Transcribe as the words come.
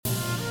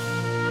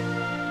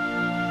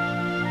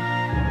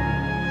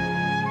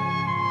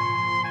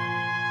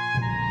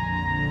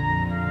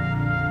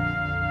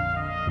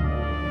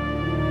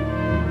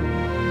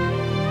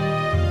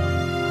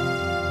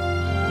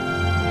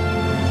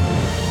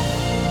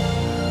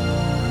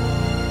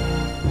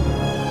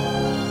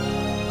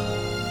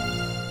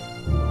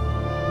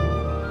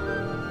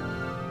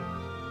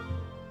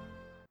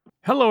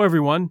Hello,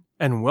 everyone,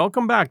 and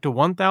welcome back to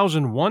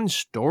 1001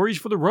 Stories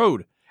for the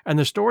Road and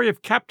the story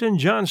of Captain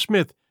John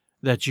Smith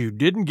that you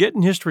didn't get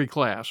in history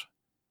class.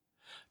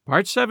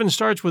 Part 7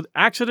 starts with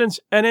accidents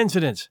and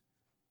incidents,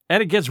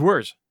 and it gets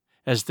worse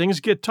as things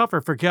get tougher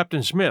for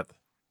Captain Smith.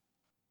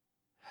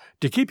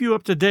 To keep you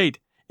up to date,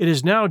 it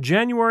is now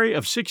January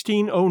of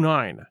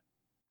 1609.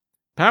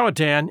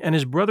 Powhatan and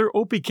his brother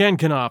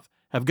Opechancanough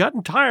have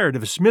gotten tired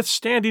of Smith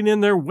standing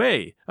in their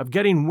way of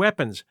getting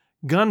weapons,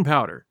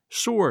 gunpowder,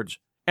 swords,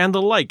 and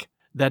the like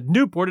that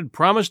Newport had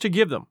promised to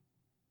give them.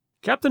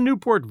 Captain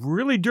Newport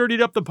really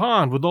dirtied up the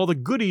pond with all the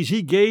goodies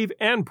he gave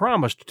and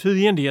promised to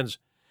the Indians,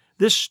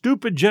 this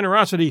stupid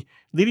generosity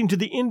leading to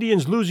the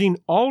Indians losing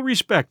all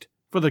respect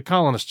for the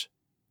colonists.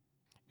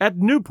 At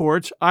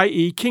Newport's,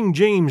 i.e. King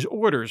James'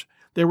 orders,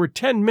 there were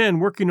 10 men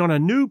working on a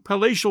new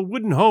palatial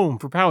wooden home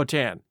for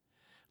Powhatan,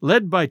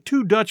 led by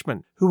 2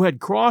 Dutchmen who had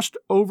crossed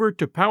over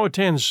to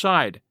Powhatan's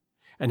side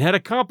and had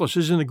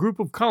accomplices in the group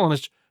of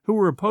colonists who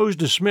were opposed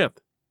to Smith.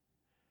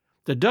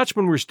 The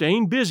Dutchmen were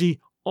staying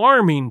busy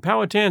arming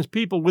Powhatan's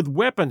people with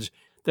weapons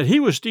that he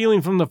was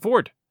stealing from the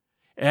fort,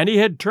 and he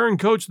had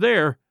turncoats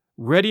there,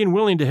 ready and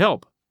willing to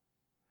help.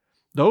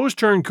 Those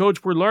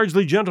turncoats were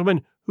largely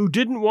gentlemen who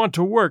didn't want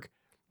to work,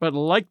 but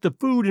liked the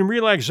food and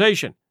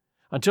relaxation,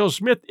 until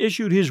Smith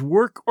issued his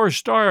work or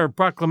starve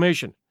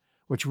proclamation,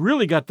 which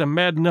really got them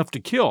mad enough to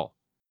kill.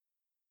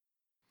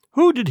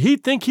 Who did he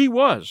think he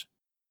was?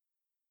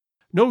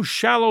 No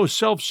shallow,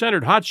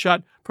 self-centered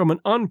hotshot from an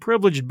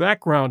unprivileged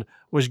background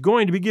was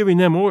going to be giving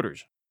them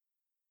orders.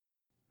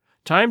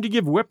 Time to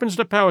give weapons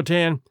to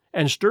Powhatan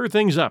and stir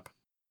things up.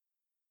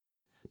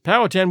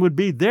 Powhatan would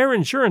be their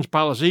insurance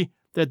policy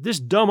that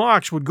this dumb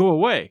ox would go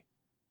away.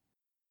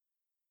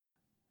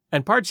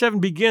 And Part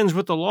 7 begins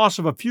with the loss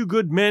of a few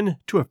good men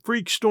to a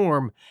freak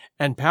storm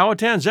and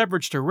Powhatan's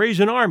efforts to raise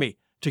an army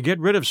to get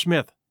rid of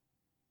Smith.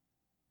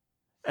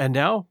 And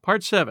now,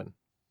 Part 7.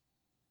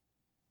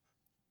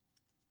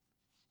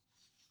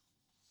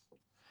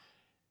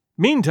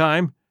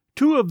 Meantime,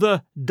 2 of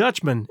the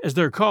Dutchmen, as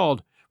they're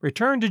called,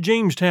 returned to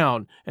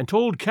Jamestown and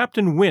told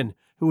Captain Wynne,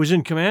 who was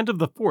in command of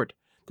the fort,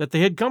 that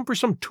they had come for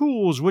some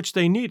tools which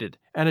they needed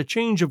and a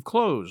change of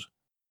clothes.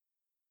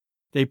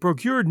 They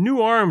procured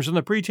new arms on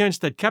the pretense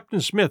that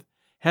Captain Smith,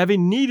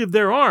 having need of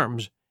their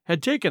arms,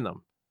 had taken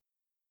them.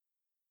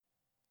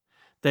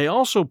 They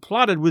also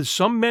plotted with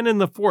some men in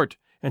the fort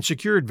and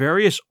secured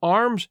various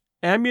arms,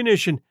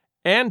 ammunition,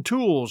 and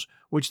tools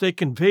which they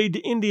conveyed to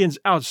Indians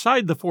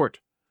outside the fort,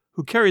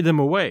 who carried them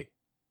away.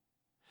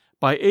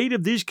 By aid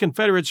of these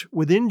Confederates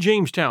within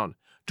Jamestown,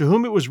 to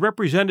whom it was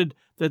represented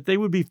that they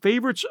would be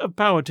favorites of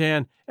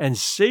Powhatan and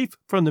safe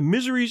from the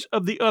miseries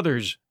of the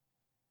others.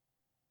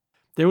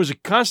 There was a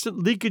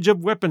constant leakage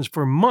of weapons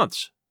for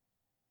months.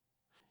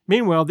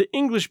 Meanwhile, the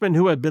Englishmen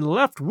who had been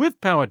left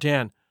with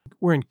Powhatan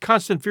were in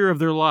constant fear of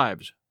their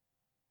lives.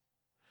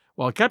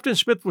 While Captain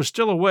Smith was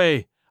still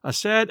away, a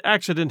sad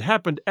accident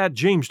happened at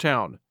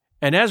Jamestown,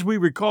 and as we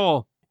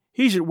recall,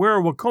 he's at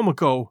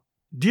Werowocomoco,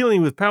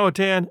 dealing with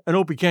Powhatan and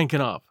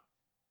Opechancanough.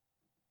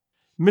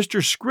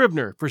 Mr.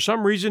 Scrivener, for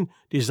some reason,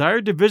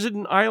 desired to visit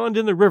an island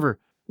in the river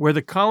where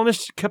the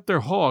colonists kept their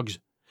hogs,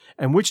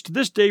 and which to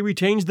this day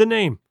retains the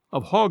name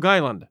of Hog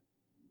Island.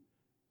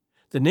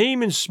 The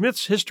name in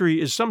Smith's history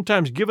is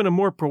sometimes given a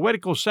more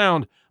poetical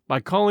sound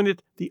by calling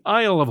it the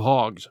Isle of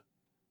Hogs.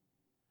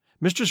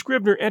 Mr.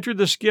 Scrivener entered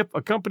the skiff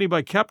accompanied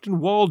by Captain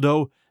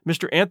Waldo,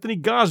 Mr. Anthony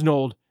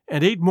Gosnold,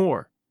 and 8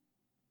 more.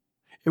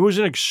 It was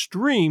an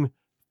extreme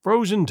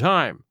frozen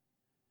time.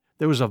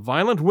 There was a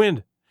violent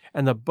wind,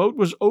 and the boat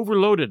was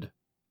overloaded.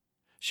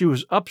 She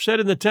was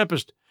upset in the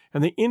tempest,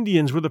 and the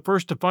Indians were the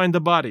first to find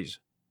the bodies.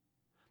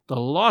 The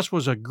loss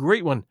was a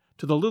great one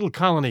to the little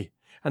colony,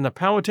 and the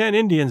Powhatan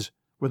Indians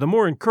were the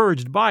more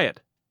encouraged by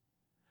it.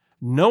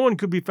 No one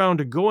could be found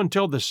to go and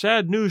tell the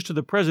sad news to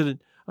the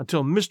President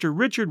until Mr.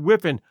 Richard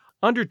Whiffin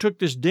undertook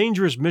this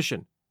dangerous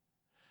mission.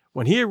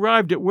 When he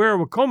arrived at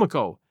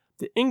Werowocomoco,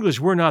 the English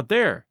were not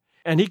there,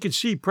 and he could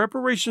see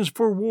preparations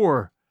for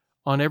war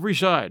on every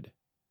side.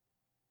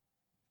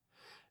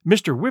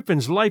 Mr.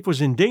 Whiffin's life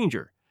was in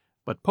danger,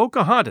 but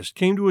Pocahontas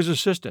came to his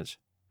assistance.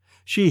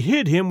 She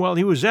hid him while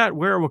he was at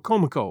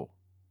Werowocomoco.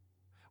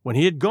 When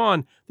he had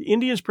gone, the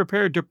Indians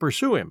prepared to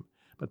pursue him,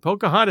 but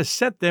Pocahontas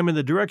sent them in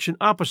the direction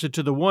opposite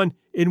to the one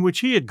in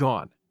which he had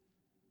gone.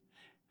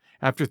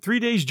 After 3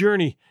 days'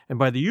 journey, and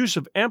by the use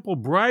of ample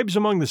bribes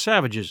among the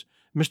savages,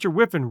 Mr.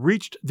 Whiffin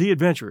reached the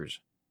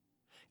adventurers.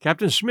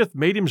 Captain Smith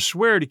made him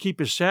swear to keep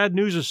his sad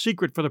news a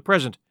secret for the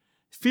present,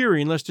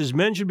 fearing lest his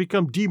men should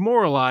become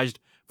demoralized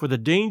for the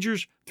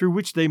dangers through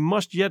which they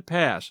must yet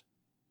pass.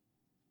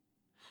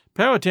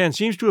 Powhatan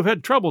seems to have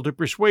had trouble to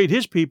persuade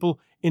his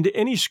people into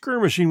any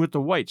skirmishing with the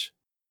whites.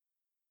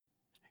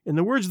 In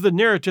the words of the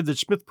narrative that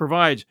Smith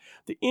provides,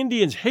 the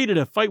Indians hated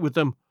a fight with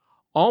them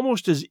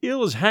almost as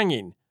ill as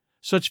hanging,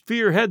 such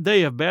fear had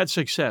they of bad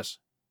success.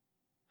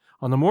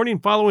 On the morning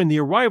following the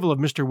arrival of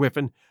Mr.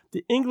 Whiffin,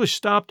 the English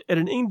stopped at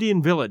an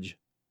Indian village.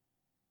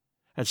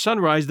 At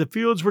sunrise, the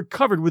fields were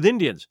covered with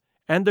Indians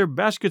and their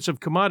baskets of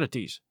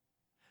commodities.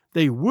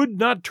 They would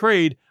not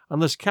trade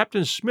unless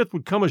Captain Smith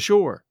would come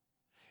ashore,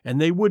 and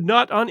they would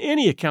not on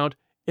any account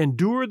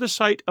endure the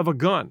sight of a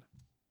gun.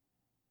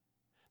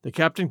 The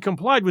captain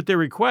complied with their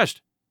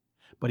request,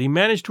 but he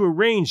managed to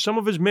arrange some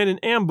of his men in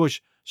ambush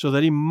so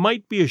that he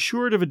might be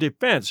assured of a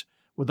defense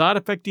without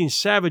affecting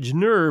savage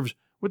nerves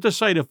with the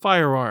sight of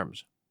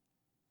firearms.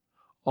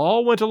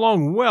 All went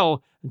along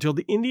well until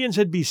the Indians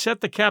had beset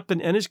the captain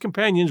and his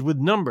companions with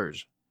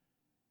numbers.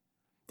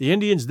 The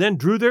Indians then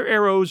drew their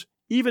arrows,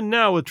 even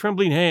now with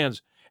trembling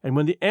hands, and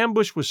when the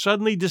ambush was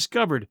suddenly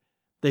discovered,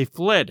 they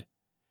fled,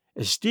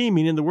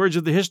 esteeming, in the words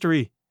of the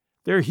history,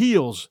 their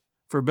heels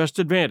for best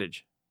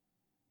advantage.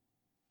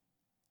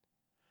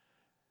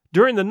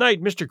 During the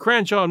night, Mr.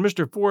 Cranshaw and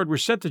Mr. Ford were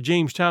sent to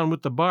Jamestown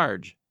with the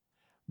barge.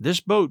 This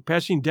boat,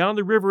 passing down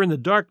the river in the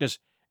darkness,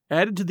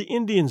 added to the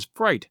Indians'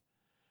 fright,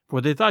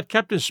 for they thought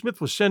Captain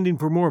Smith was sending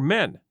for more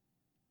men.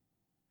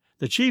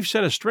 The chief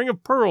sent a string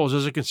of pearls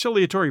as a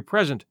conciliatory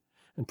present,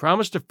 and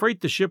promised to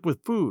freight the ship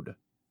with food.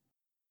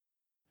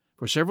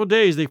 For several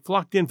days they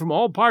flocked in from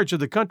all parts of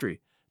the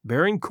country,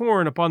 bearing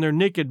corn upon their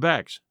naked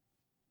backs.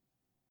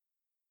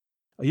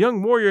 A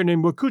young warrior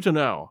named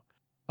Wakutanow,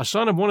 a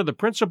son of one of the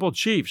principal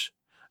chiefs,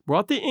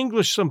 brought the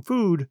English some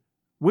food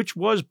which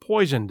was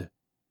poisoned.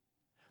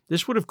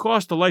 This would have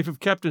cost the life of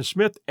Captain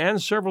Smith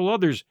and several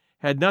others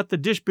had not the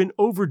dish been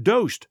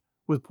overdosed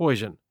with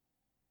poison.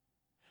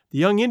 The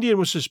young Indian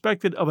was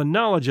suspected of a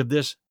knowledge of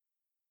this.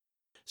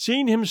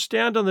 Seeing him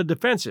stand on the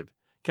defensive,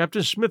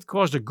 Captain Smith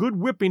caused a good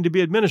whipping to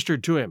be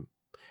administered to him,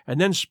 and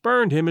then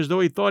spurned him as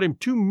though he thought him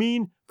too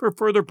mean for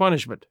further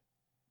punishment.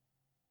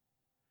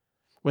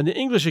 When the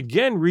English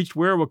again reached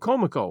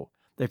Werowocomoco,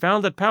 they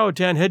found that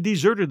Powhatan had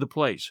deserted the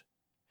place.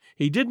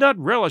 He did not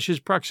relish his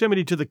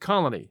proximity to the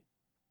colony.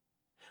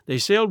 They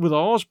sailed with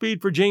all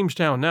speed for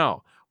Jamestown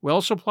now,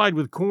 well supplied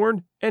with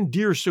corn and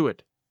deer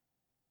suet.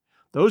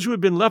 Those who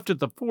had been left at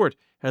the fort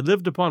had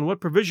lived upon what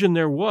provision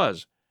there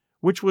was,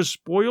 which was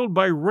spoiled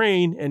by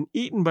rain and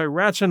eaten by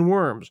rats and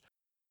worms,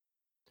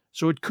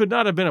 so it could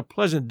not have been a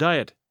pleasant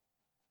diet.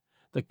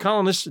 The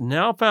colonists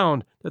now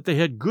found that they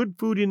had good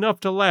food enough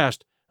to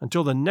last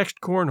until the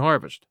next corn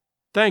harvest,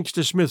 thanks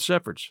to Smith's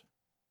efforts.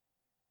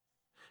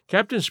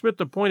 Captain Smith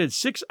appointed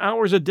 6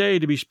 hours a day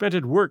to be spent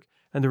at work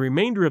and the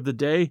remainder of the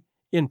day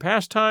in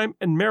pastime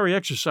and merry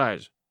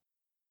exercise.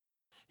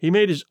 He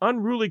made his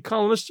unruly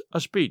colonists a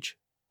speech.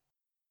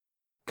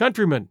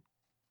 "Countrymen,"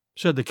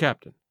 said the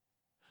captain,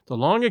 "the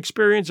long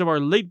experience of our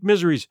late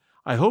miseries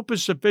I hope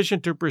is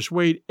sufficient to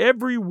persuade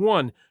every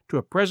one to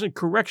a present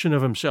correction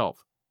of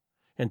himself,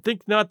 and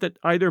think not that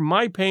either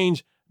my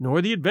pains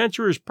nor the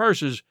adventurers'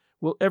 purses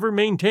will ever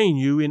maintain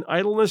you in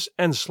idleness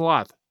and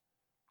sloth.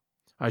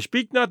 I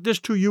speak not this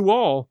to you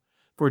all,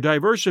 for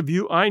divers of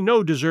you I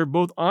know deserve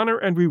both honor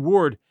and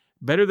reward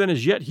better than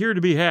is yet here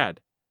to be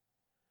had.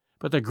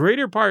 But the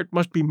greater part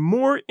must be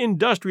more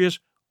industrious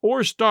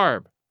or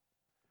starve.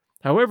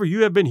 However,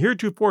 you have been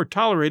heretofore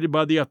tolerated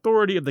by the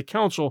authority of the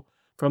council,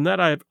 from that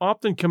I have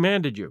often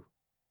commanded you.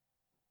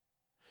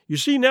 You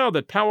see now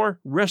that power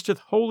resteth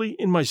wholly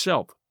in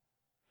myself.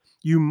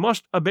 You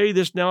must obey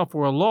this now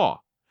for a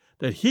law,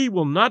 that he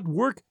will not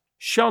work,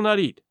 shall not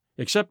eat,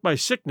 except by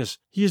sickness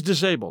he is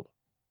disabled.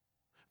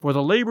 For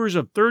the labors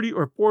of 30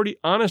 or 40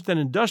 honest and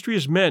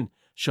industrious men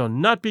shall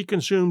not be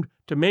consumed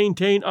to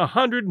maintain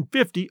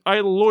 150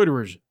 idle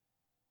loiterers.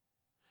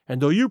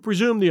 And though you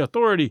presume the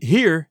authority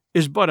here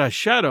is but a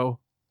shadow,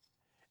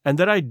 and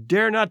that I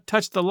dare not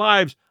touch the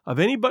lives of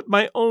any but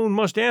my own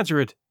must answer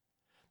it,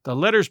 the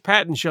letters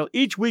patent shall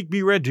each week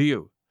be read to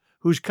you,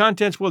 whose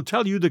contents will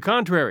tell you the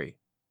contrary.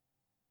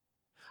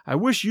 I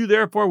wish you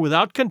therefore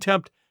without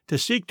contempt to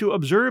seek to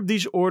observe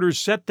these orders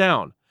set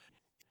down,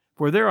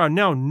 for there are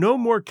now no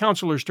more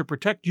counselors to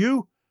protect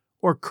you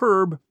or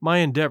curb my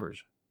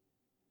endeavors.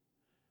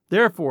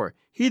 Therefore,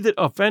 he that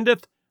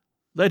offendeth,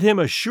 let him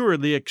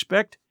assuredly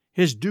expect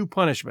his due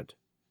punishment."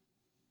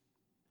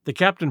 The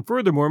captain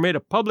furthermore made a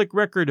public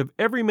record of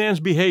every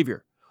man's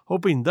behavior,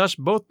 hoping thus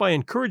both by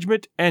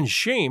encouragement and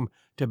shame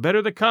to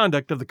better the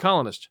conduct of the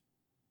colonists.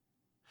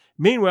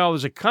 Meanwhile, there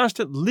was a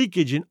constant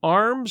leakage in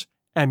arms,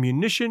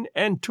 ammunition,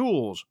 and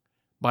tools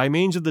by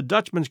means of the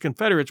Dutchman's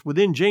confederates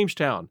within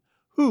Jamestown,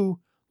 who,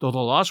 though the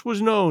loss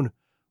was known,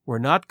 were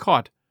not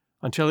caught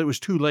until it was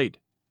too late.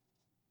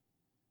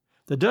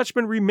 The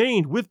Dutchman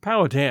remained with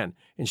Powhatan,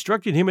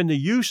 instructing him in the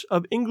use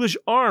of English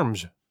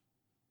arms.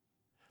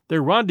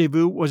 Their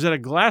rendezvous was at a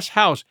glass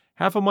house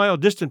half a mile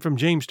distant from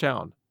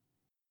Jamestown.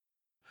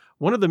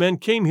 One of the men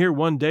came here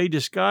one day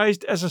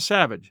disguised as a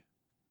savage.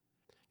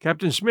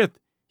 Captain Smith,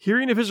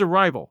 hearing of his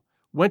arrival,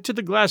 went to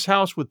the glass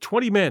house with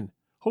 20 men,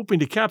 hoping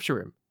to capture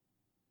him.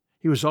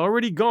 He was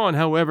already gone,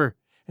 however,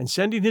 and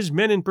sending his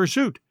men in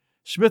pursuit,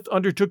 Smith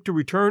undertook to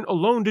return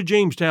alone to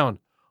Jamestown,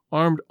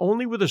 armed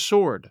only with a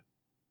sword.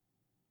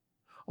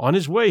 On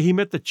his way he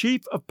met the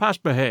chief of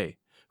Paspahegh,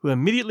 who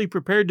immediately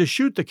prepared to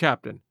shoot the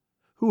captain,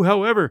 who,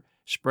 however,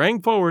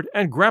 sprang forward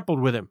and grappled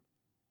with him.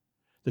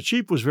 The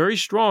chief was very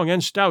strong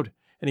and stout,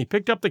 and he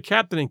picked up the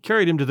captain and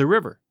carried him to the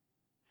river.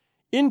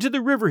 Into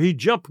the river he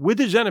jumped with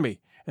his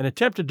enemy and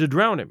attempted to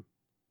drown him.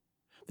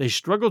 They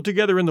struggled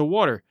together in the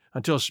water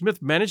until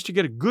Smith managed to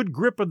get a good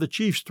grip of the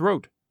chief's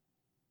throat.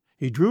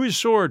 He drew his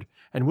sword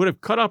and would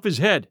have cut off his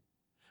head,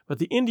 but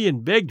the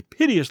Indian begged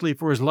piteously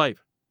for his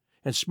life,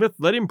 and Smith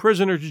led him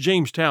prisoner to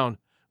Jamestown,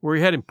 where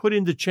he had him put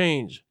into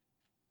chains.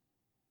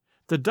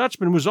 The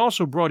Dutchman was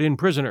also brought in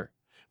prisoner,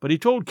 but he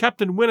told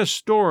Captain Wynne a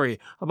story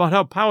about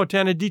how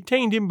Powhatan had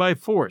detained him by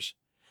force,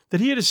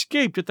 that he had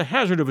escaped at the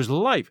hazard of his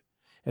life,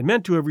 and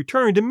meant to have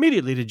returned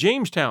immediately to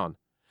Jamestown,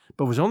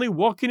 but was only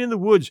walking in the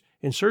woods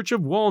in search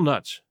of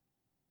walnuts.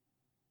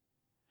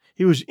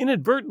 He was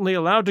inadvertently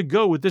allowed to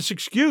go with this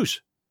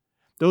excuse,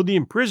 though the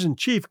imprisoned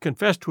chief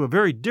confessed to a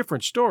very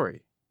different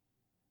story.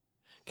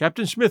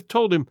 Captain Smith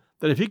told him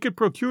that if he could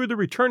procure the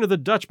return of the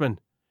Dutchman,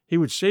 he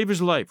would save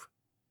his life.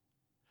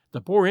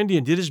 The poor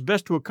Indian did his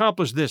best to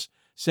accomplish this,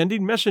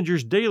 sending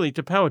messengers daily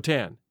to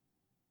Powhatan.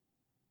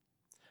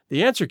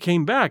 The answer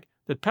came back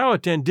that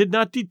Powhatan did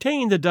not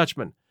detain the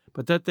Dutchman,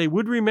 but that they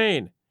would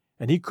remain,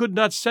 and he could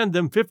not send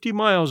them 50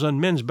 miles on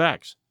men's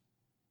backs.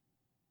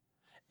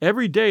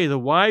 Every day the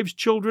wives,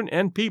 children,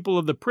 and people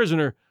of the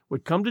prisoner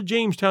would come to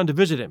Jamestown to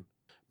visit him,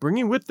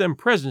 bringing with them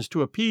presents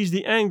to appease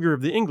the anger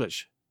of the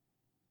English.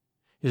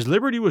 His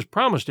liberty was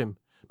promised him,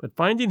 but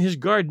finding his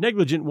guard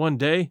negligent one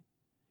day,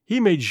 he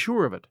made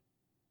sure of it.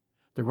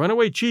 The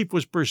runaway chief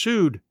was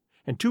pursued,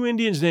 and 2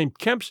 Indians named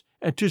Capt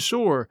and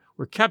Tussore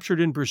were captured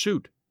in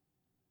pursuit.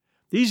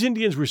 These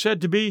Indians were said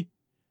to be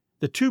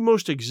the 2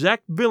 most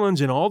exact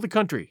villains in all the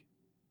country.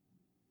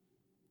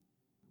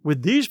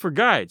 With these for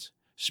guides,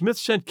 Smith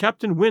sent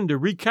Captain Wynne to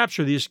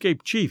recapture the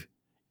escaped chief,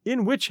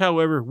 in which,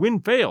 however,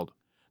 Wynne failed,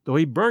 though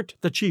he burnt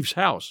the chief's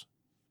house.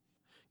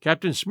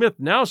 Captain Smith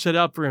now set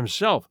out for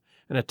himself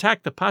and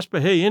attacked the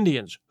Paspahegh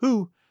Indians,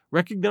 who,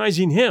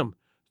 recognizing him,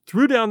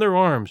 threw down their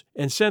arms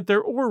and sent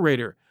their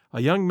orator,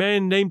 a young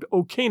man named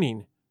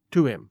O'Canning,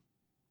 to him.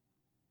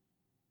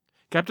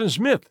 "Captain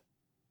Smith,"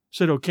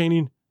 said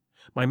O'Canning,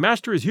 "my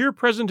master is here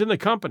present in the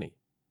company,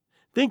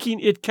 thinking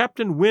it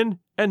Captain Wynne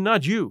and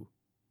not you.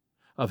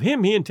 Of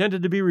him he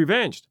intended to be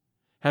revenged,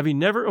 having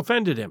never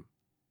offended him.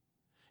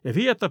 If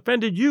he hath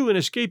offended you in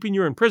escaping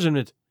your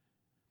imprisonment,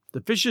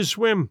 the fishes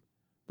swim,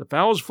 the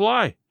fowls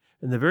fly,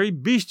 and the very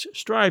beasts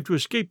strive to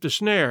escape the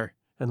snare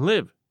and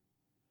live.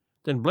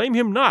 Then blame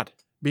him not,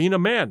 being a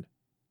man.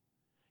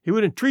 He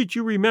would entreat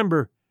you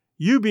remember,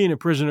 you being a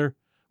prisoner,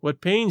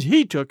 what pains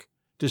he took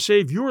to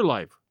save your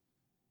life.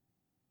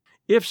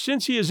 If,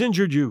 since he has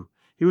injured you,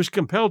 he was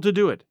compelled to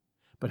do it,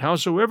 but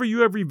howsoever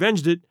you have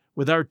revenged it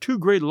with our too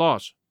great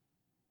loss.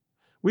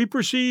 We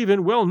perceive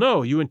and well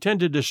know you intend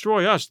to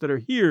destroy us that are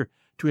here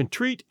to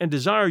entreat and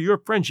desire your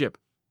friendship,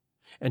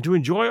 and to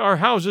enjoy our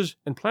houses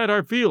and plant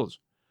our fields,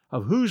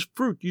 of whose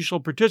fruit you shall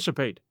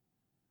participate.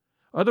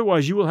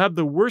 Otherwise you will have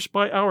the worse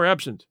by our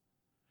absence,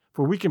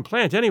 for we can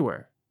plant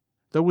anywhere,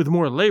 though with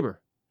more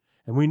labor,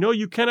 and we know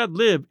you cannot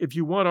live if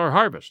you want our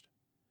harvest,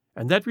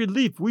 and that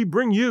relief we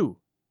bring you.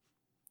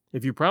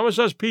 If you promise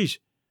us peace,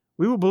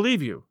 we will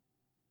believe you.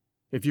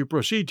 If you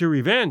proceed to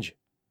revenge,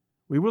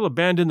 we will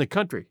abandon the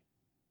country."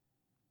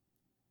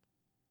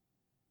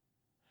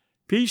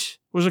 Peace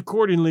was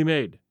accordingly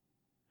made.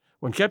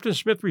 When Captain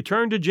Smith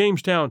returned to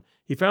Jamestown,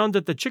 he found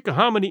that the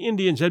Chickahominy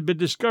Indians had been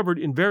discovered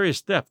in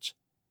various thefts.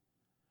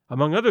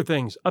 Among other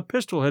things, a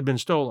pistol had been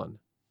stolen.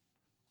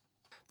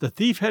 The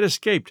thief had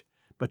escaped,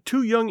 but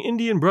 2 young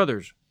Indian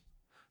brothers,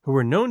 who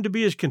were known to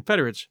be his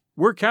Confederates,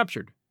 were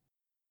captured.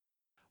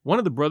 One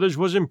of the brothers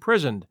was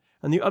imprisoned,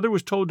 and the other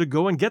was told to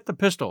go and get the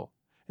pistol,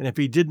 and if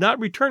he did not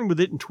return with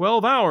it in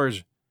 12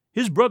 hours,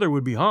 his brother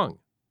would be hung.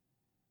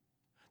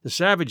 The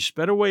savage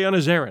sped away on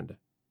his errand.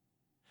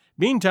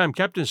 Meantime,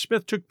 Captain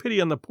Smith took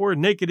pity on the poor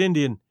naked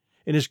Indian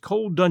in his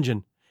cold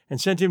dungeon, and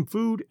sent him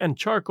food and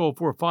charcoal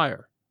for a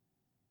fire.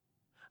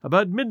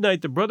 About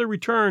midnight the brother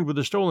returned with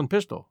the stolen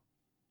pistol.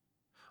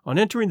 On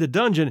entering the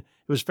dungeon, it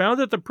was found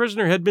that the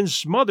prisoner had been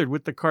smothered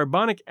with the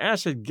carbonic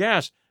acid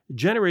gas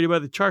generated by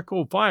the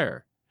charcoal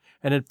fire,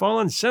 and had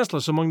fallen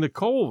senseless among the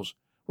coals,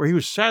 where he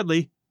was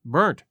sadly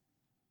burnt.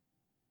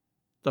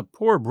 The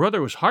poor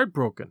brother was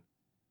heartbroken.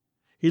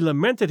 He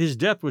lamented his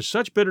death with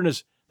such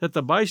bitterness that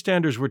the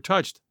bystanders were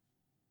touched.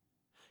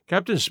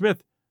 Captain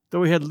Smith,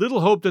 though he had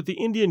little hope that the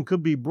Indian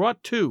could be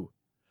brought to,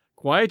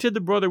 quieted the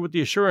brother with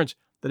the assurance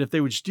that if they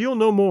would steal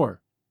no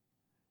more,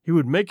 he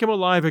would make him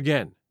alive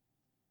again.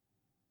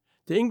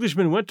 The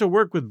Englishman went to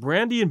work with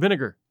brandy and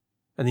vinegar,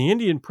 and the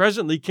Indian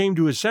presently came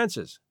to his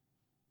senses.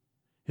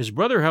 His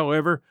brother,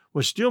 however,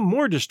 was still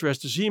more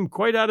distressed to see him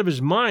quite out of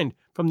his mind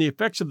from the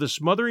effects of the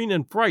smothering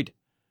and fright,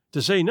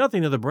 to say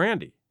nothing of the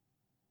brandy.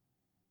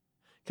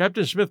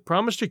 Captain Smith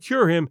promised to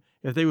cure him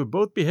if they would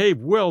both behave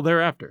well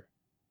thereafter.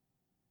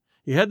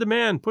 He had the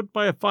man put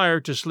by a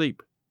fire to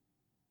sleep.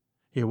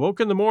 He awoke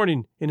in the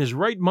morning in his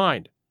right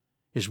mind.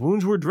 His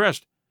wounds were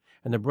dressed,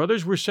 and the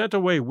brothers were sent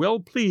away well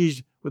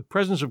pleased with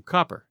presents of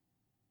copper.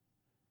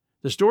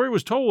 The story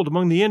was told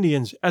among the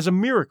Indians as a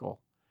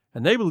miracle,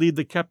 and they believed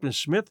that Captain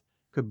Smith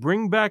could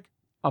bring back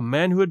a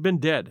man who had been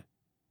dead.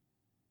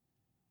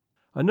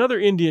 Another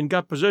Indian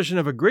got possession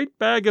of a great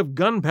bag of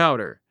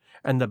gunpowder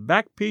and the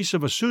back piece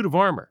of a suit of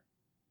armor.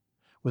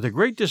 With a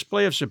great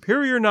display of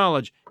superior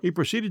knowledge, he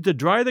proceeded to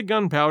dry the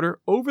gunpowder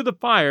over the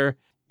fire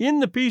in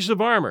the piece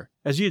of armor,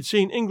 as he had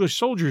seen English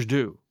soldiers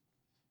do.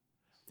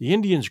 The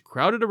Indians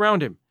crowded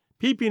around him,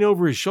 peeping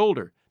over his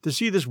shoulder to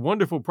see this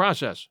wonderful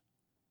process.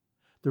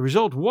 The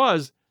result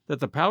was that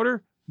the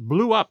powder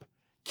blew up,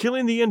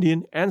 killing the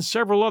Indian and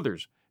several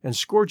others, and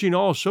scorching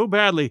all so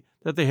badly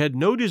that they had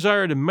no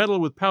desire to meddle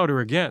with powder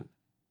again.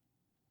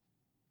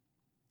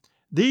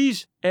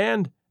 These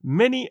and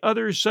many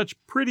other such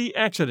pretty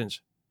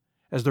accidents,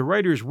 as the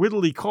writers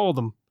wittily call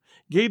them,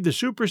 gave the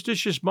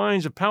superstitious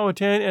minds of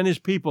Powhatan and his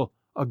people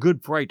a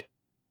good fright.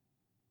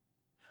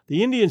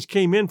 The Indians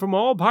came in from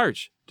all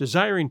parts,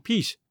 desiring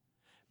peace,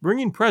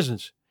 bringing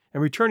presents,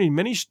 and returning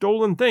many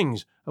stolen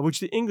things of which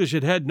the English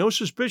had had no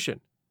suspicion.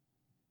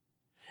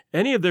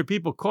 Any of their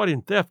people caught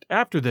in theft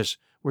after this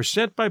were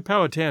sent by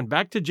Powhatan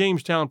back to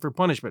Jamestown for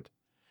punishment,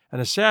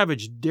 and a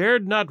savage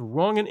dared not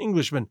wrong an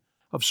Englishman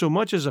of so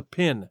much as a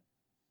pin.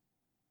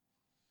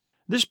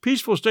 This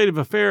peaceful state of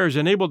affairs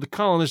enabled the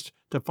colonists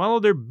to follow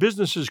their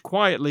businesses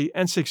quietly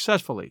and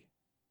successfully.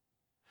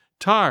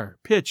 Tar,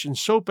 pitch, and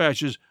soap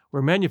ashes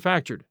were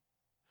manufactured.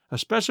 A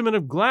specimen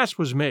of glass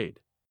was made.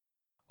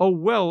 A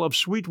well of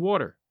sweet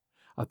water,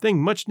 a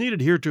thing much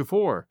needed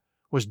heretofore,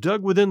 was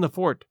dug within the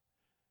fort.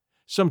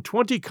 Some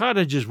 20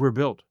 cottages were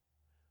built.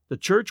 The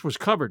church was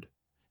covered,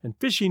 and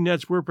fishing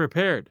nets were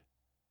prepared.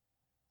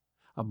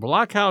 A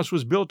blockhouse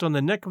was built on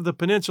the neck of the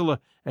peninsula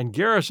and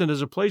garrisoned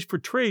as a place for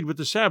trade with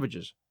the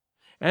savages,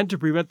 and to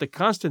prevent the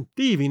constant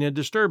thieving and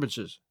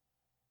disturbances.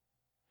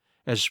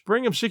 As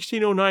spring of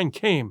 1609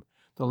 came,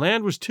 the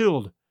land was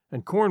tilled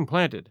and corn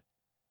planted.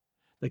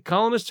 The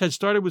colonists had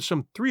started with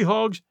some 3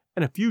 hogs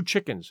and a few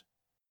chickens.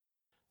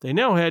 They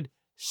now had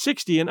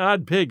 60 and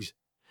odd pigs,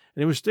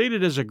 and it was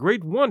stated as a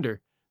great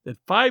wonder that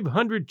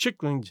 500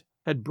 chicklings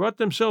had brought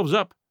themselves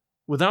up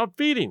without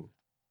feeding.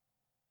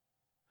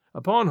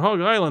 Upon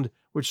Hog Island,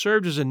 which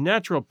served as a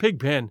natural pig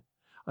pen,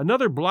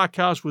 another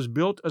blockhouse was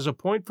built as a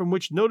point from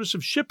which notice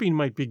of shipping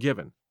might be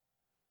given.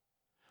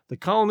 The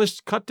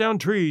colonists cut down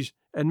trees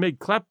and made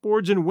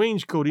clapboards and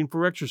wainscoting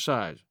for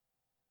exercise.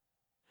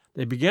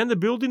 They began the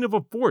building of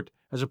a fort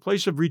as a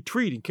place of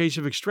retreat in case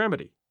of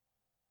extremity.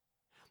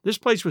 This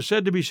place was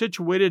said to be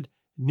situated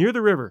near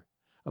the river,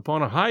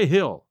 upon a high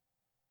hill.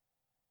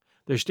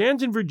 There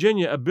stands in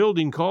Virginia a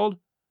building called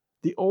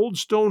the Old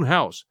Stone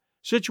House,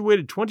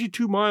 situated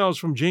 22 miles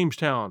from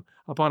Jamestown,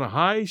 upon a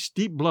high,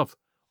 steep bluff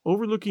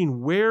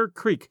overlooking Ware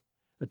Creek,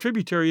 a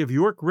tributary of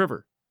York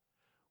River,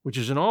 which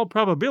is in all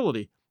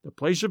probability the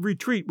place of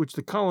retreat which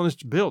the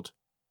colonists built.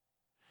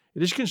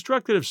 It is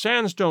constructed of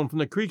sandstone from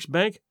the creek's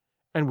bank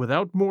and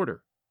without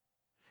mortar.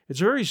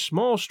 It's a very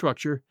small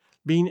structure,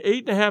 being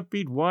 8.5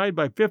 feet wide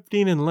by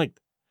 15 in length,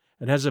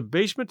 and has a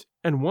basement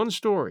and 1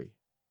 story.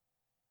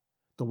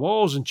 The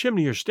walls and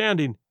chimney are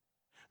standing.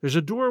 There's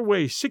a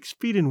doorway 6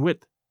 feet in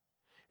width,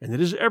 and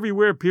it is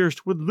everywhere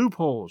pierced with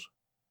loopholes.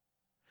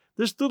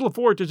 This little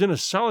fort is in a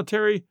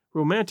solitary,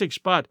 romantic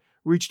spot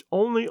reached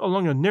only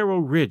along a narrow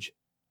ridge,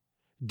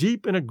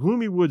 deep in a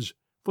gloomy woods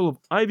full of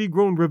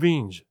ivy-grown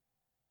ravines.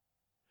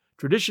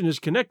 Tradition has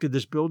connected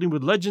this building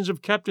with legends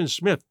of Captain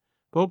Smith,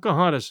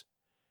 Pocahontas,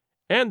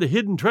 and the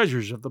hidden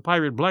treasures of the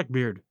pirate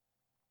Blackbeard.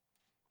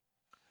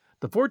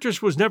 The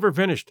fortress was never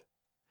finished.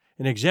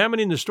 In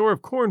examining the store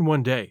of corn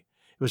one day,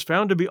 it was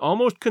found to be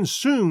almost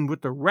consumed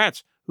with the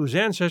rats whose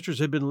ancestors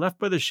had been left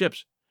by the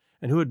ships,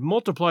 and who had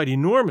multiplied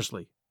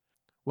enormously,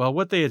 while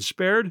what they had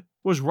spared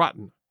was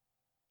rotten.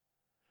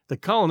 The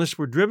colonists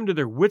were driven to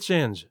their wits'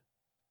 ends.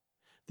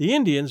 The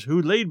Indians,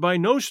 who laid by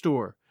no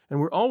store and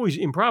were always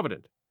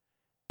improvident,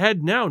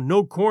 had now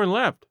no corn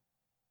left.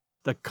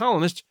 The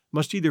colonists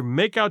must either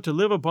make out to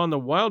live upon the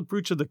wild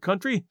fruits of the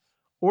country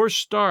or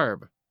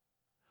starve.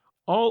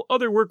 All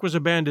other work was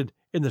abandoned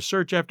in the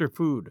search after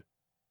food.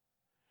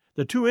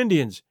 The 2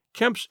 Indians,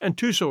 Capt and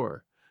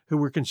Tusor, who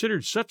were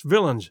considered such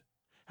villains,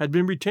 had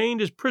been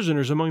retained as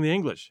prisoners among the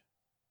English.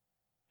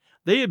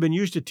 They had been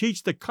used to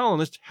teach the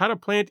colonists how to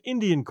plant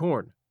Indian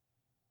corn.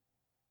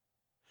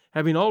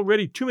 Having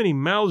already too many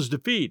mouths to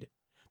feed,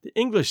 the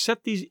English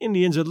set these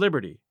Indians at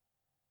liberty.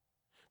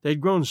 They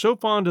had grown so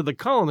fond of the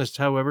colonists,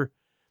 however,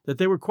 that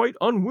they were quite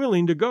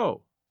unwilling to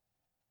go.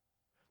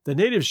 The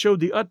natives showed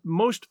the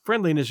utmost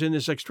friendliness in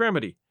this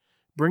extremity,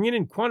 bringing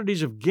in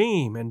quantities of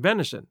game and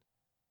venison.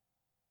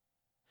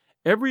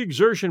 Every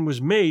exertion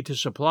was made to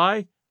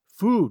supply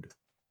food.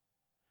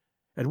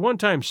 At one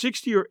time,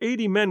 60 or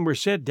 80 men were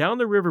sent down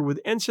the river with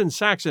Ensign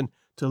Saxon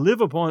to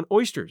live upon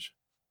oysters,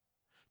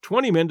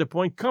 20 men to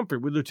Point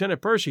Comfort with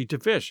Lieutenant Percy to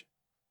fish,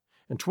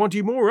 and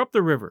 20 more up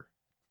the river.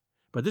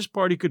 But this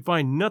party could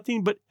find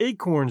nothing but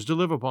acorns to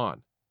live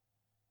upon.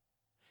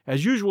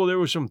 As usual, there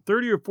were some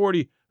 30 or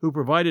 40 who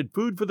provided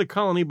food for the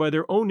colony by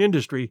their own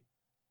industry,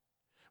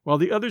 while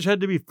the others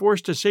had to be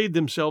forced to save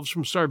themselves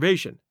from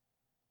starvation.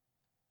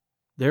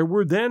 There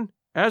were then,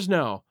 as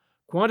now,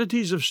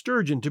 quantities of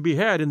sturgeon to be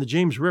had in the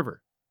James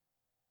River.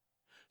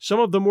 Some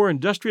of the more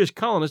industrious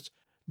colonists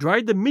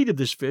dried the meat of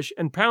this fish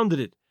and pounded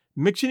it,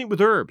 mixing it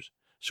with herbs,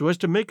 so as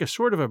to make a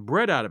sort of a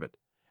bread out of it,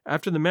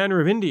 after the manner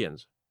of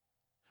Indians,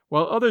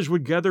 while others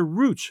would gather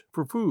roots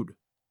for food.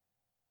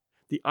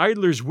 The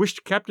idlers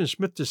wished Captain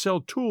Smith to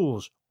sell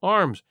tools,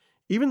 arms,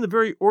 even the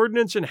very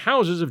ordnance and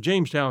houses of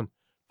Jamestown,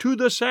 to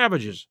the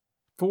savages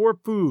for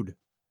food.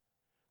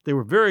 They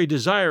were very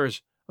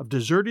desirous of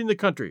deserting the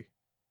country,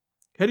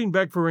 heading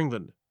back for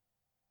England.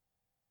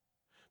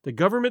 The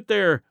government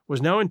there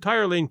was now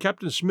entirely in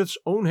Captain Smith's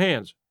own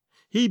hands,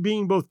 he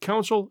being both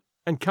council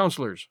and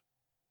councillors.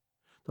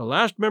 The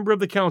last member of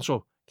the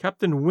council,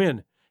 Captain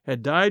Wynne,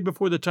 had died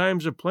before the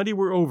times of plenty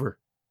were over.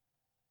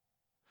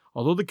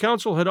 Although the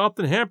council had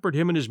often hampered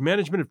him in his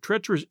management of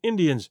treacherous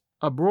Indians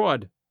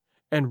abroad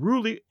and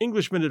ruly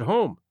Englishmen at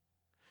home,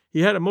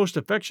 he had a most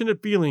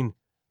affectionate feeling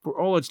for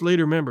all its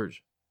later members.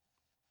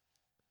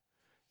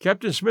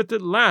 Captain Smith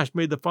at last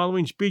made the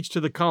following speech to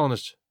the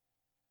colonists.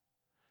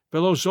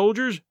 Fellow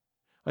soldiers,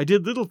 I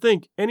did little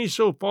think any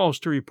so false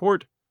to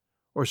report,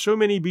 or so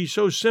many be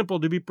so simple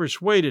to be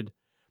persuaded,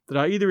 that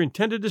I either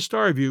intended to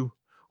starve you,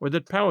 or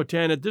that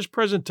Powhatan at this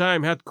present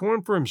time hath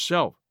corn for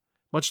himself,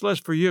 much less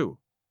for you,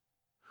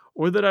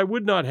 or that I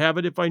would not have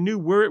it if I knew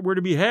where it were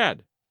to be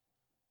had.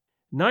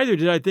 Neither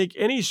did I think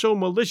any so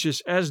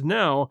malicious as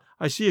now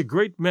I see a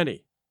great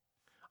many.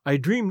 I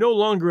dream no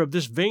longer of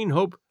this vain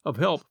hope of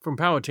help from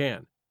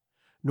Powhatan,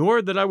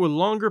 nor that I will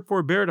longer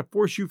forbear to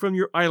force you from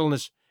your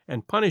idleness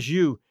and punish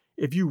you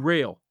if you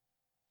rail.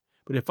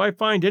 But if I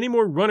find any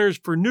more runners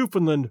for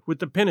Newfoundland with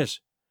the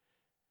pinnace,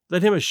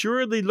 let him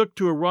assuredly look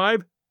to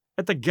arrive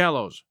at the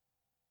gallows.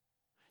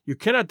 You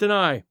cannot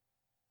deny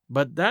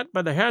but that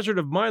by the hazard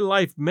of my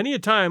life many a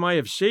time I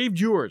have saved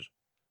yours,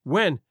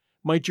 when,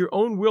 might your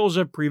own wills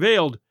have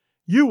prevailed,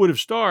 you would have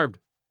starved,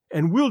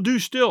 and will do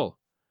still,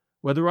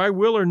 whether I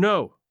will or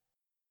no.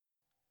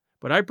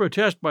 But I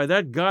protest by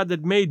that God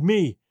that made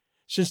me,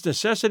 since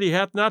necessity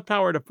hath not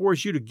power to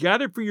force you to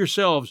gather for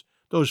yourselves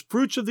those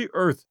fruits of the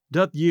earth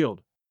doth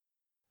yield.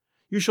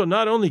 You shall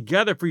not only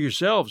gather for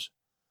yourselves,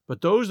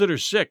 but those that are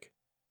sick.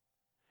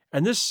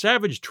 And this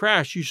savage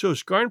trash you so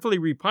scornfully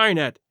repine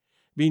at,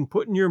 being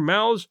put in your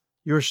mouths,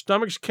 your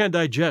stomachs can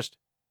digest.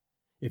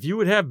 If you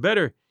would have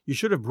better, you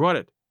should have brought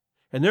it,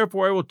 and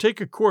therefore I will take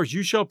a course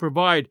you shall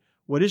provide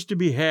what is to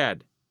be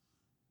had.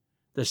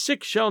 The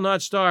sick shall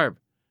not starve,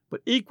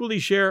 but equally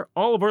share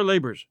all of our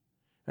labors,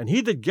 and he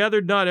that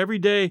gathered not every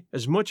day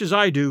as much as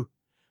I do,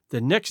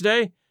 the next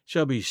day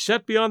shall be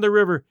set beyond the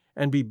river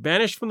and be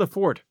banished from the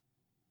fort,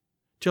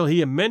 till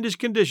he amend his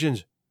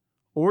conditions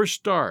or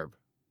starve.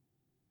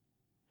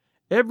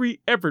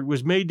 Every effort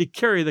was made to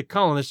carry the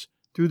colonists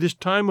through this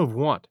time of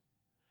want.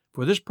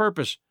 For this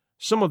purpose,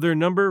 some of their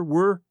number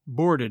were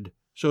boarded,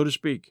 so to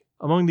speak,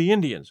 among the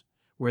Indians,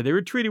 where they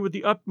were treated with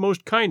the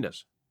utmost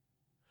kindness.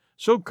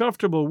 So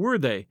comfortable were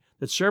they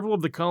that several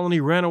of the colony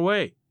ran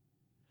away.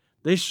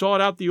 They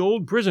sought out the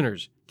old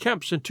prisoners,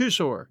 Capt and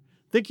Tusor,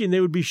 thinking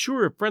they would be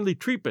sure of friendly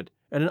treatment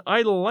and an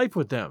idle life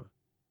with them.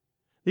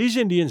 These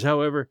Indians,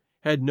 however,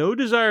 had no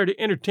desire to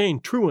entertain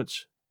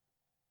truants.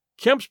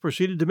 Kemps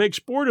proceeded to make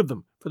sport of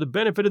them for the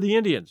benefit of the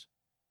Indians.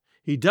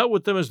 He dealt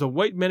with them as the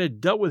white men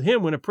had dealt with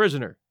him when a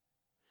prisoner.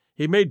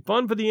 He made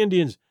fun for the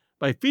Indians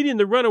by feeding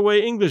the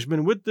runaway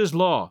Englishmen with this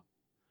law: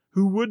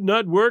 who would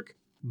not work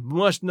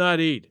must not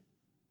eat.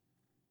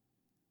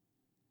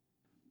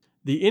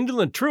 The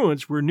indolent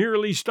truants were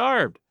nearly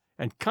starved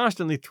and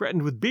constantly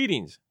threatened with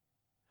beatings.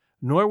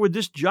 Nor would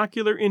this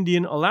jocular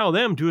Indian allow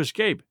them to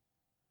escape.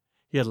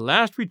 He at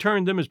last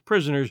returned them as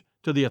prisoners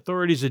to the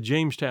authorities at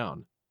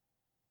Jamestown.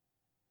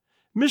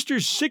 Mr.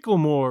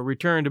 Sicklemore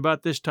returned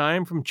about this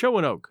time from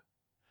Chowanoke,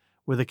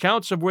 with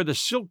accounts of where the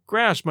silk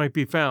grass might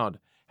be found,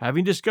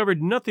 having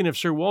discovered nothing of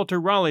Sir Walter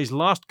Raleigh's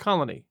lost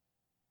colony.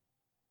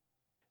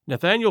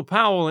 Nathaniel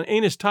Powell and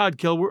Amos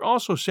Todkill were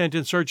also sent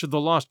in search of the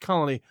lost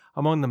colony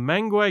among the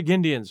Manguag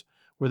Indians,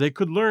 where they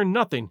could learn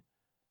nothing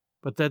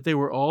but that they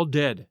were all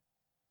dead.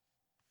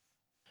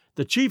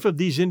 The chief of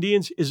these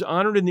Indians is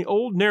honored in the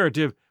old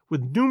narrative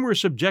with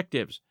numerous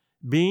objectives,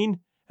 being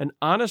an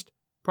honest,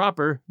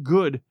 proper,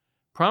 good,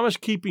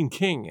 promise-keeping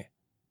king.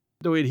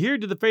 Though he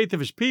adhered to the faith of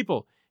his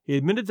people, he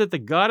admitted that the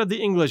God of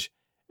the English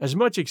as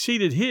much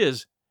exceeded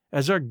his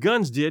as our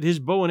guns did his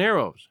bow and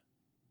arrows.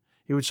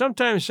 He would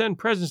sometimes send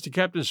presents to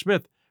Captain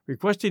Smith,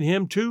 requesting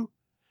him to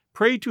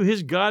pray to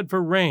his God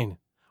for rain,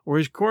 or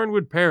his corn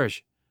would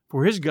perish,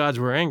 for his gods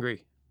were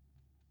angry.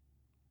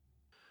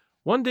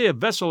 One day a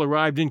vessel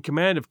arrived in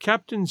command of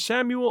Captain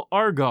Samuel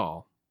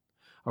Argall,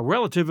 a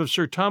relative of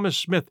Sir Thomas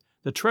Smith,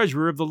 the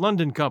treasurer of the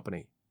London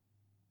Company.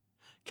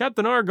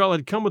 Captain Argall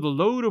had come with a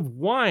load of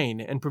wine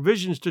and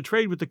provisions to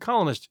trade with the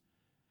colonists,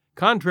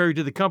 contrary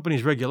to the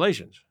company's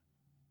regulations.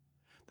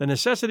 The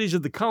necessities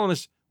of the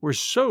colonists were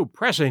so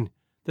pressing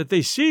that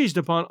they seized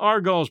upon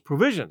Argall's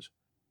provisions.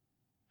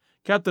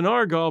 Captain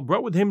Argall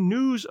brought with him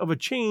news of a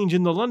change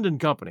in the London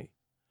Company,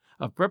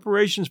 of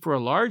preparations for a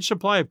large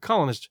supply of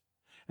colonists,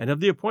 and of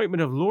the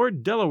appointment of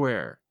Lord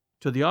Delaware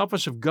to the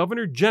office of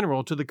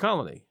Governor-General to the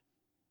colony.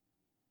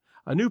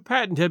 A new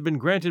patent had been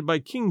granted by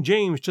King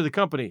James to the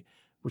company,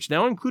 which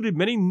now included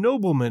many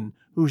noblemen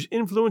whose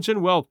influence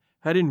and wealth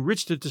had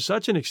enriched it to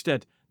such an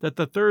extent that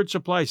the third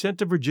supply sent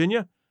to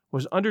Virginia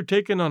was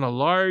undertaken on a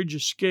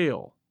large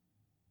scale.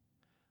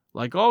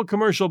 Like all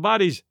commercial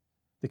bodies,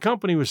 the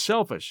company was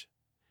selfish.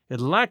 It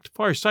lacked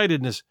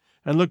farsightedness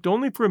and looked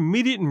only for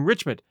immediate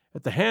enrichment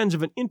at the hands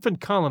of an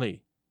infant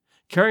colony,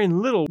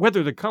 caring little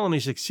whether the colony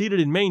succeeded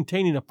in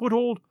maintaining a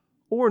foothold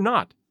or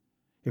not,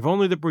 if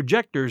only the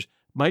projectors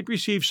might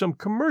receive some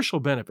commercial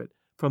benefit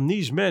from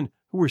these men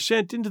who were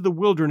sent into the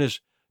wilderness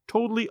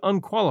totally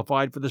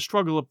unqualified for the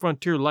struggle of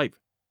frontier life.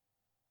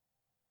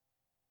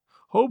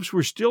 Hopes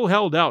were still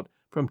held out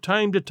from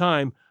time to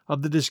time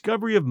of the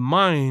discovery of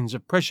mines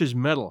of precious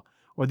metal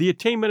or the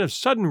attainment of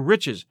sudden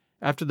riches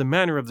after the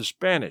manner of the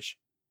Spanish.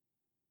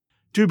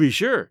 To be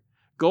sure,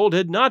 gold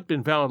had not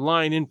been found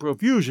lying in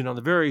profusion on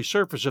the very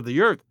surface of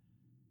the earth,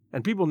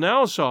 and people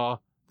now saw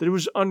that it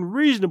was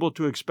unreasonable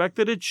to expect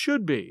that it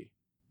should be.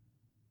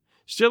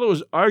 Still, it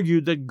was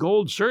argued that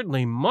gold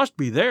certainly must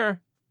be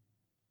there.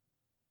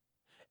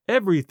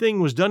 Everything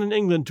was done in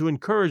England to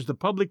encourage the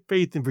public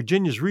faith in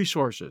Virginia's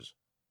resources.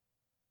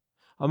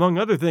 Among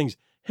other things,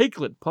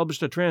 Hakluyt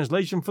published a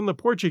translation from the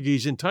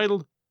Portuguese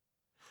entitled,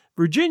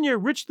 "Virginia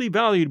Richly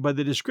Valued by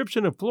the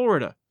Description of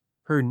Florida,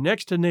 Her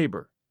Next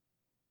Neighbor."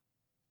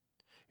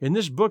 In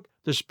this book,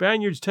 the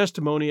Spaniards'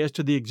 testimony as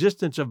to the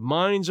existence of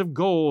mines of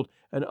gold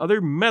and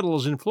other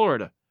metals in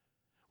Florida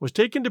was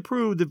taken to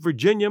prove that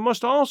Virginia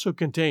must also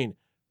contain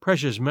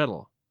precious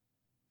metal.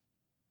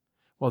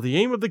 While the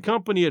aim of the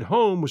company at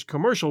home was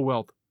commercial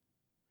wealth,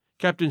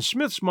 Captain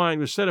Smith's mind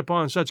was set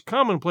upon such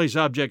commonplace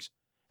objects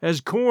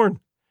as corn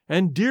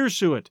and deer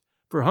suet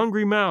for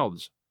hungry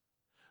mouths,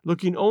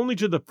 looking only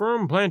to the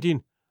firm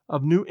planting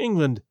of New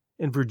England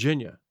and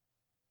Virginia.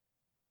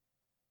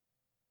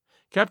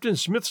 Captain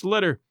Smith's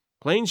letter,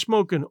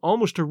 plain-spoken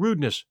almost to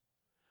rudeness,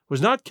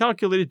 was not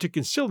calculated to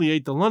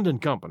conciliate the London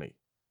Company.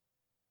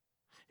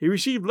 He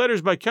received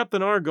letters by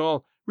Captain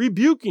Argall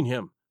rebuking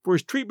him for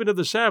his treatment of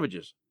the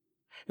savages,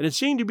 and it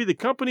seemed to be the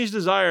company's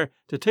desire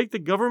to take the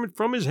government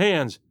from his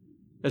hands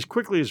as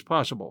quickly as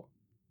possible.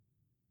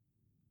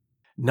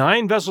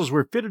 9 vessels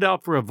were fitted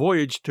out for a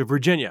voyage to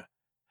Virginia: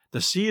 the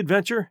Sea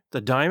Adventure,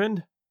 the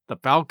Diamond, the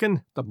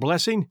Falcon, the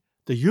Blessing,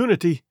 the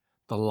Unity,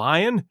 the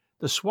Lion,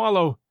 the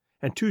Swallow,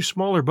 and 2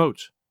 smaller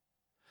boats.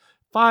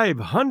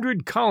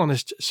 500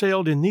 colonists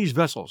sailed in these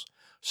vessels,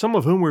 some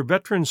of whom were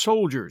veteran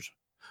soldiers,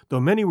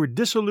 though many were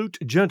dissolute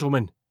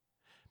gentlemen,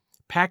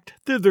 packed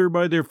thither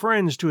by their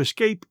friends to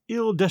escape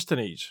ill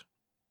destinies.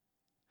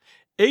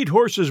 8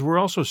 horses were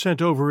also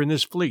sent over in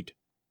this fleet.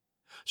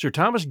 Sir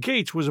Thomas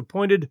Gates was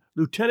appointed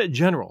Lieutenant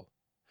General,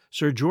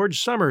 Sir George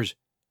Somers,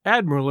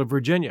 Admiral of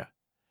Virginia,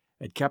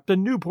 and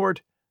Captain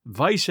Newport,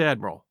 Vice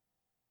Admiral.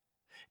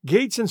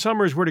 Gates and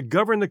Somers were to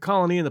govern the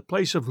colony in the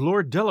place of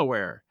Lord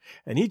Delaware,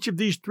 and each of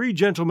these 3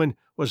 gentlemen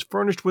was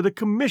furnished with a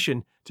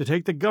commission to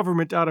take the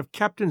government out of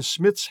Captain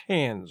Smith's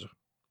hands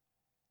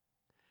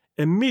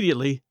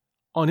immediately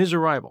on his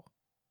arrival.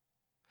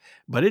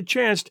 But it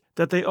chanced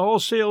that they all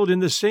sailed in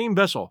the same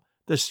vessel,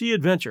 the Sea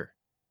Adventure.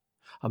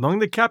 Among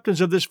the captains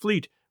of this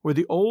fleet were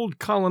the old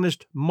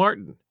colonist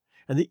Martin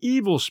and the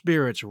evil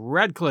spirits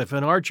Radcliffe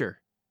and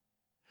Archer.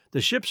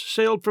 The ships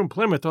sailed from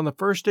Plymouth on the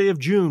 1st day of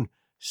June,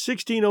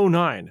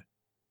 1609.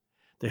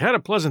 They had a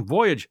pleasant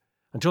voyage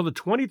until the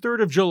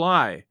 23rd of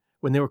July,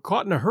 when they were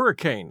caught in a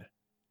hurricane.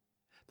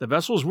 The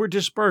vessels were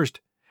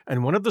dispersed,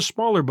 and one of the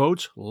smaller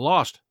boats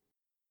lost.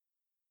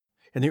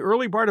 In the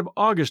early part of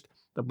August,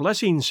 the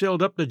Blessing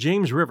sailed up the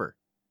James River.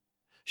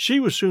 She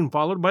was soon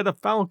followed by the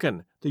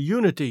Falcon, the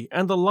Unity,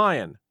 and the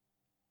Lion.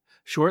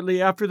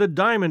 Shortly after, the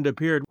Diamond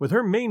appeared with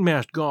her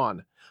mainmast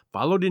gone,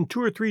 followed in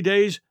 2 or 3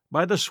 days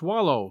by the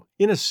Swallow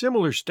in a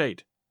similar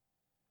state.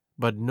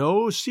 But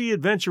no sea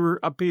adventurer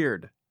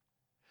appeared.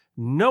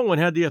 No one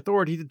had the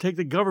authority to take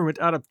the government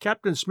out of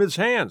Captain Smith's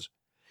hands,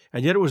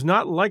 and yet it was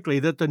not likely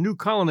that the new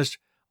colonists,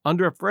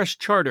 under a fresh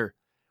charter,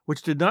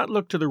 which did not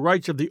look to the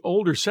rights of the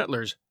older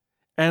settlers,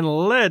 and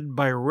led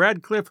by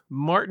Radcliffe,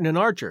 Martin, and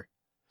Archer,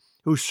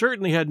 who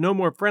certainly had no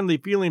more friendly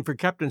feeling for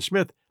Captain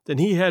Smith than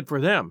he had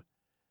for them,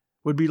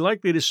 would be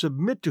likely to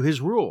submit to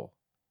his rule.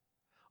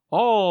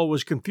 All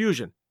was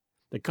confusion.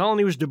 The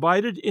colony was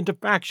divided into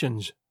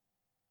factions.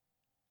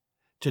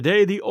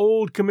 Today the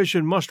old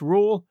commission must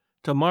rule,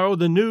 tomorrow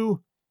the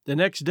new, the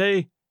next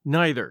day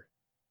neither.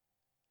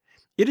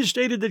 It is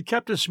stated that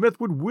Captain Smith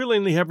would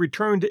willingly have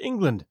returned to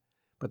England,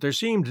 but there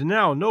seemed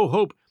now no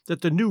hope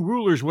that the new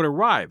rulers would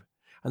arrive,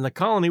 and the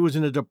colony was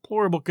in a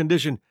deplorable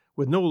condition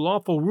with no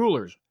lawful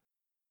rulers.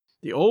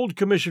 The old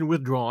commission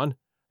withdrawn,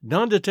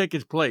 none to take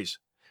its place,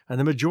 and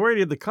the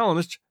majority of the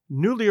colonists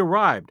newly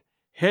arrived,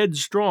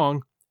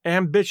 headstrong,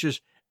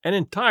 ambitious, and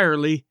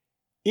entirely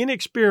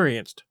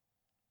inexperienced,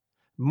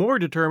 more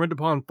determined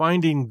upon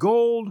finding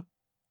gold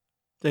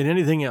than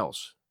anything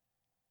else.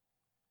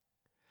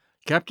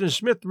 Captain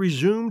Smith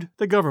resumed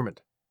the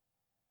government.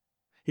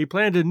 He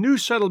planned a new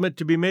settlement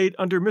to be made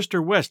under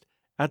Mr. West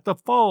at the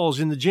Falls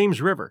in the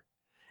James River,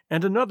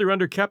 and another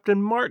under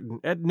Captain Martin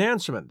at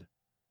Nansemond,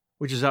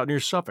 which is out near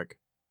Suffolk.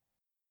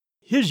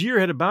 His year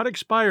had about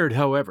expired,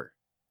 however.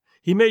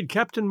 He made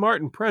Captain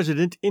Martin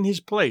president in his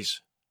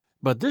place,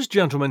 but this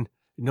gentleman,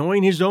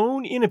 knowing his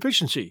own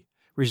inefficiency,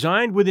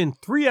 resigned within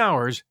 3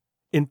 hours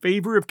in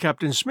favor of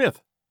Captain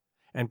Smith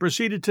and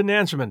proceeded to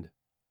Nansemond.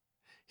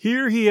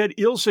 Here he had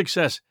ill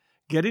success,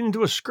 getting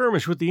into a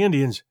skirmish with the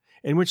Indians,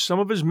 in which some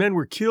of his men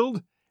were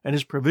killed and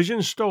his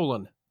provisions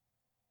stolen.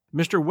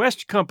 Mr.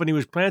 West's company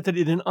was planted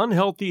in an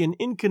unhealthy and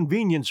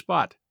inconvenient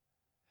spot.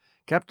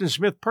 Captain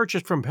Smith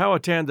purchased from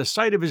Powhatan the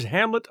site of his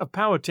hamlet of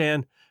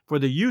Powhatan for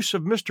the use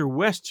of Mr.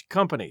 West's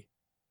company.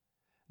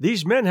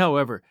 These men,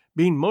 however,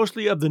 being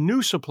mostly of the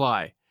new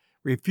supply,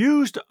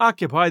 refused to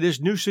occupy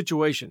this new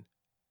situation.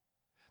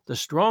 The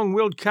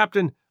strong-willed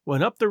captain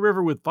went up the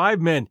river with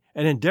 5 men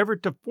and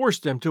endeavored to force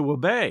them to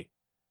obey.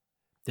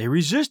 They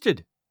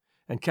resisted,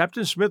 and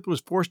Captain Smith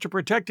was forced to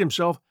protect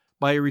himself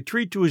by a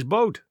retreat to his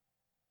boat.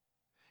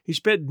 He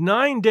spent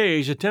 9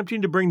 days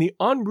attempting to bring the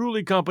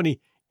unruly company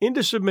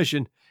into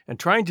submission and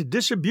trying to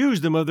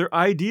disabuse them of their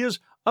ideas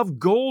of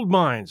gold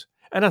mines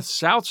and a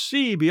South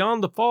Sea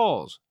beyond the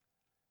falls.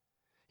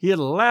 He at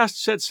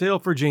last set sail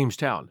for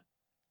Jamestown.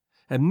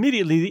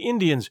 Immediately the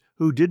Indians,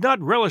 who did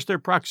not relish their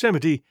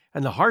proximity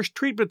and the harsh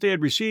treatment they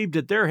had received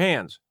at their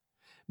hands,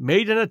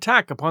 made an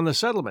attack upon the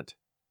settlement.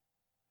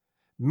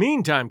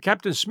 Meantime,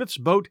 Captain Smith's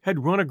boat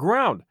had run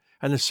aground,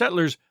 and the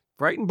settlers,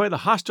 frightened by the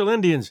hostile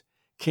Indians,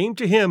 came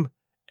to him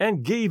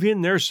and gave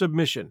in their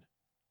submission.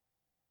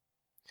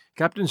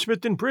 Captain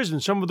Smith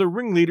imprisoned some of the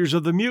ringleaders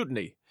of the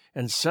mutiny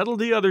and settled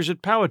the others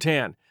at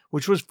Powhatan,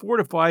 which was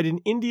fortified in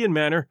Indian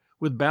manner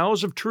with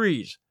boughs of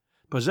trees,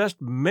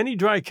 possessed many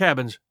dry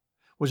cabins,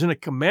 was in a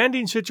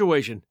commanding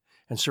situation,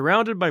 and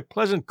surrounded by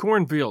pleasant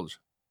cornfields.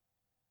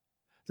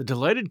 The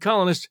delighted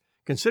colonists,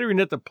 considering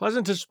it the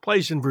pleasantest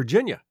place in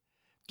Virginia,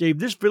 gave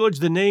this village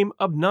the name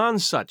of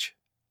Nonsuch.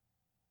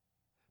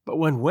 But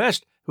when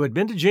West, who had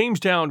been to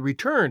Jamestown,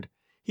 returned,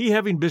 he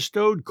having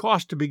bestowed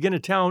cost to begin a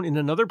town in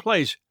another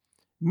place,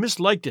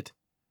 misliked it,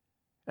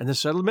 and the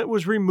settlement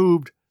was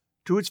removed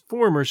to its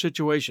former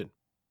situation.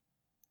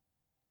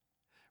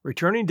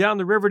 Returning down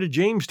the river to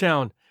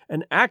Jamestown,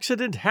 an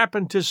accident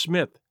happened to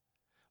Smith.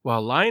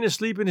 While lying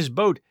asleep in his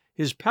boat,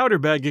 his powder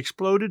bag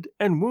exploded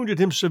and wounded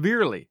him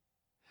severely.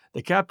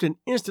 The captain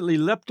instantly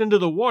leapt into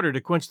the water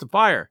to quench the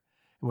fire,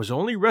 and was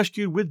only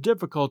rescued with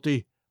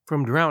difficulty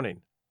from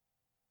drowning.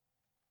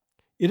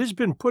 It has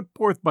been put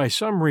forth by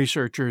some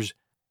researchers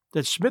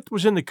that Smith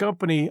was in the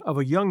company of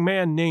a young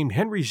man named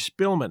Henry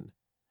Spillman,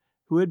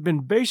 who had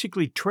been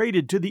basically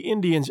traded to the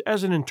Indians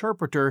as an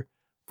interpreter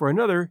for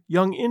another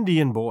young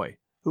Indian boy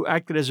who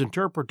acted as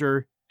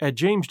interpreter at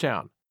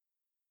Jamestown.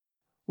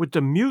 With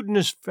the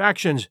mutinous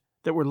factions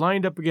that were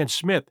lined up against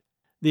Smith,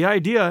 the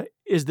idea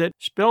is that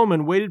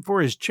Spellman waited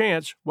for his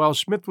chance while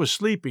Smith was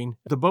sleeping.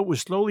 The boat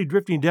was slowly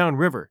drifting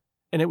downriver,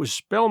 and it was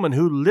Spellman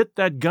who lit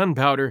that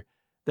gunpowder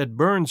that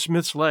burned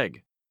Smith's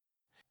leg.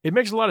 It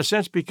makes a lot of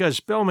sense because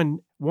Spellman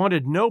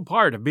wanted no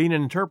part of being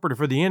an interpreter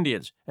for the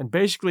Indians and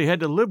basically had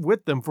to live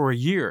with them for a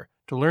year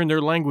to learn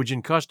their language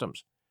and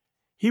customs.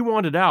 He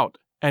wanted out,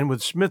 and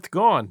with Smith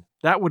gone,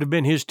 that would have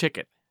been his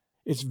ticket.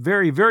 It's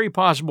very, very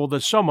possible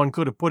that someone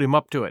could have put him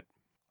up to it.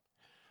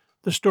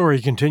 The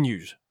story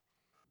continues.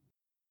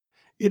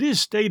 It is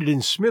stated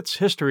in Smith's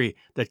history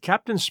that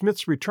Captain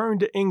Smith's return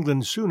to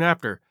England soon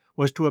after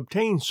was to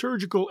obtain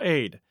surgical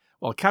aid,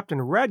 while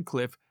Captain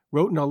Radcliffe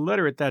wrote in a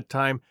letter at that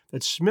time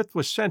that Smith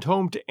was sent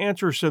home to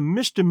answer some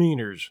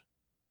misdemeanors.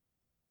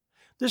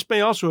 This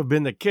may also have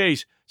been the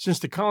case, since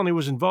the colony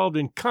was involved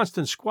in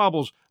constant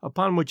squabbles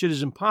upon which it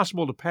is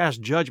impossible to pass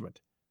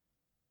judgment.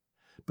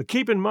 But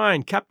keep in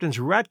mind, Captains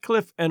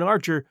Radcliffe and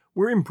Archer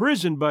were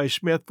imprisoned by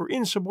Smith for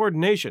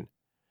insubordination.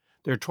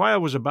 Their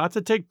trial was about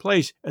to take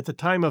place at the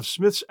time of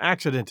Smith's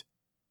accident,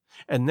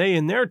 and they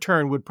in their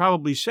turn would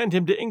probably send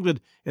him to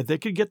England if they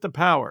could get the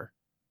power.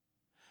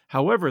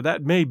 However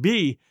that may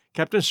be,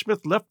 Captain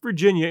Smith left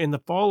Virginia in the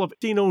fall of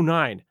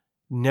 1809,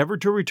 never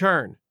to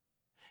return.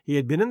 He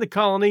had been in the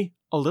colony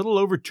a little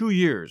over 2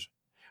 years.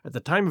 At the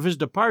time of his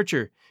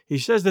departure, he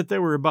says that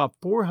there were about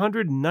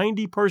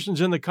 490 persons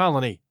in the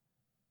colony.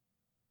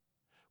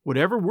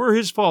 Whatever were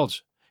his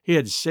faults, he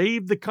had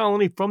saved the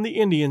colony from the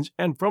Indians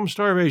and from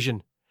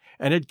starvation,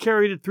 and had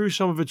carried it through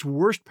some of its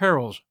worst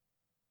perils.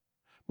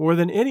 More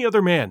than any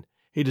other man,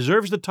 he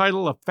deserves the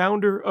title of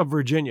founder of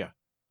Virginia.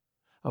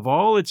 Of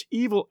all its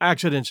evil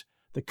accidents,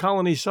 the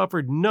colony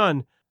suffered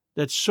none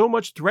that so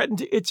much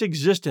threatened its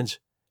existence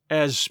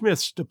as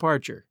Smith's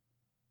departure.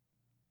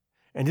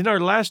 And in our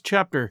last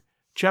chapter,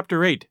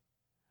 Chapter 8,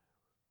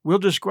 we'll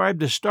describe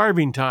the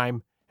starving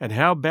time and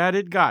how bad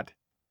it got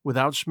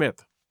without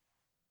Smith.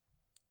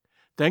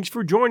 Thanks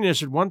for joining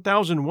us at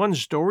 1001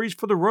 Stories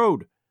for the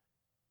Road.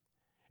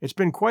 It's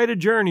been quite a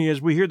journey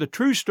as we hear the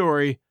true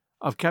story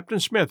of Captain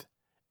Smith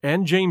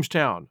and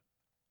Jamestown.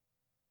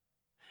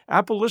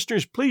 Apple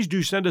listeners, please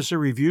do send us a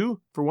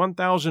review for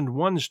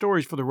 1001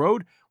 Stories for the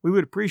Road. We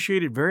would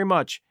appreciate it very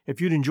much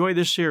if you'd enjoy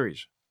this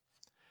series.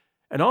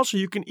 And also,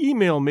 you can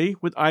email me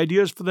with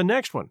ideas for the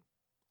next one.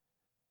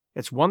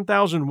 It's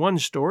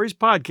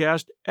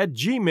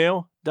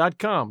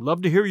 1001storiespodcast@gmail.com.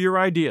 Love to hear your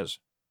ideas.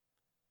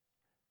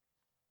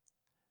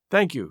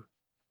 Thank you,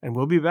 and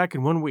we'll be back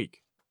in 1 week.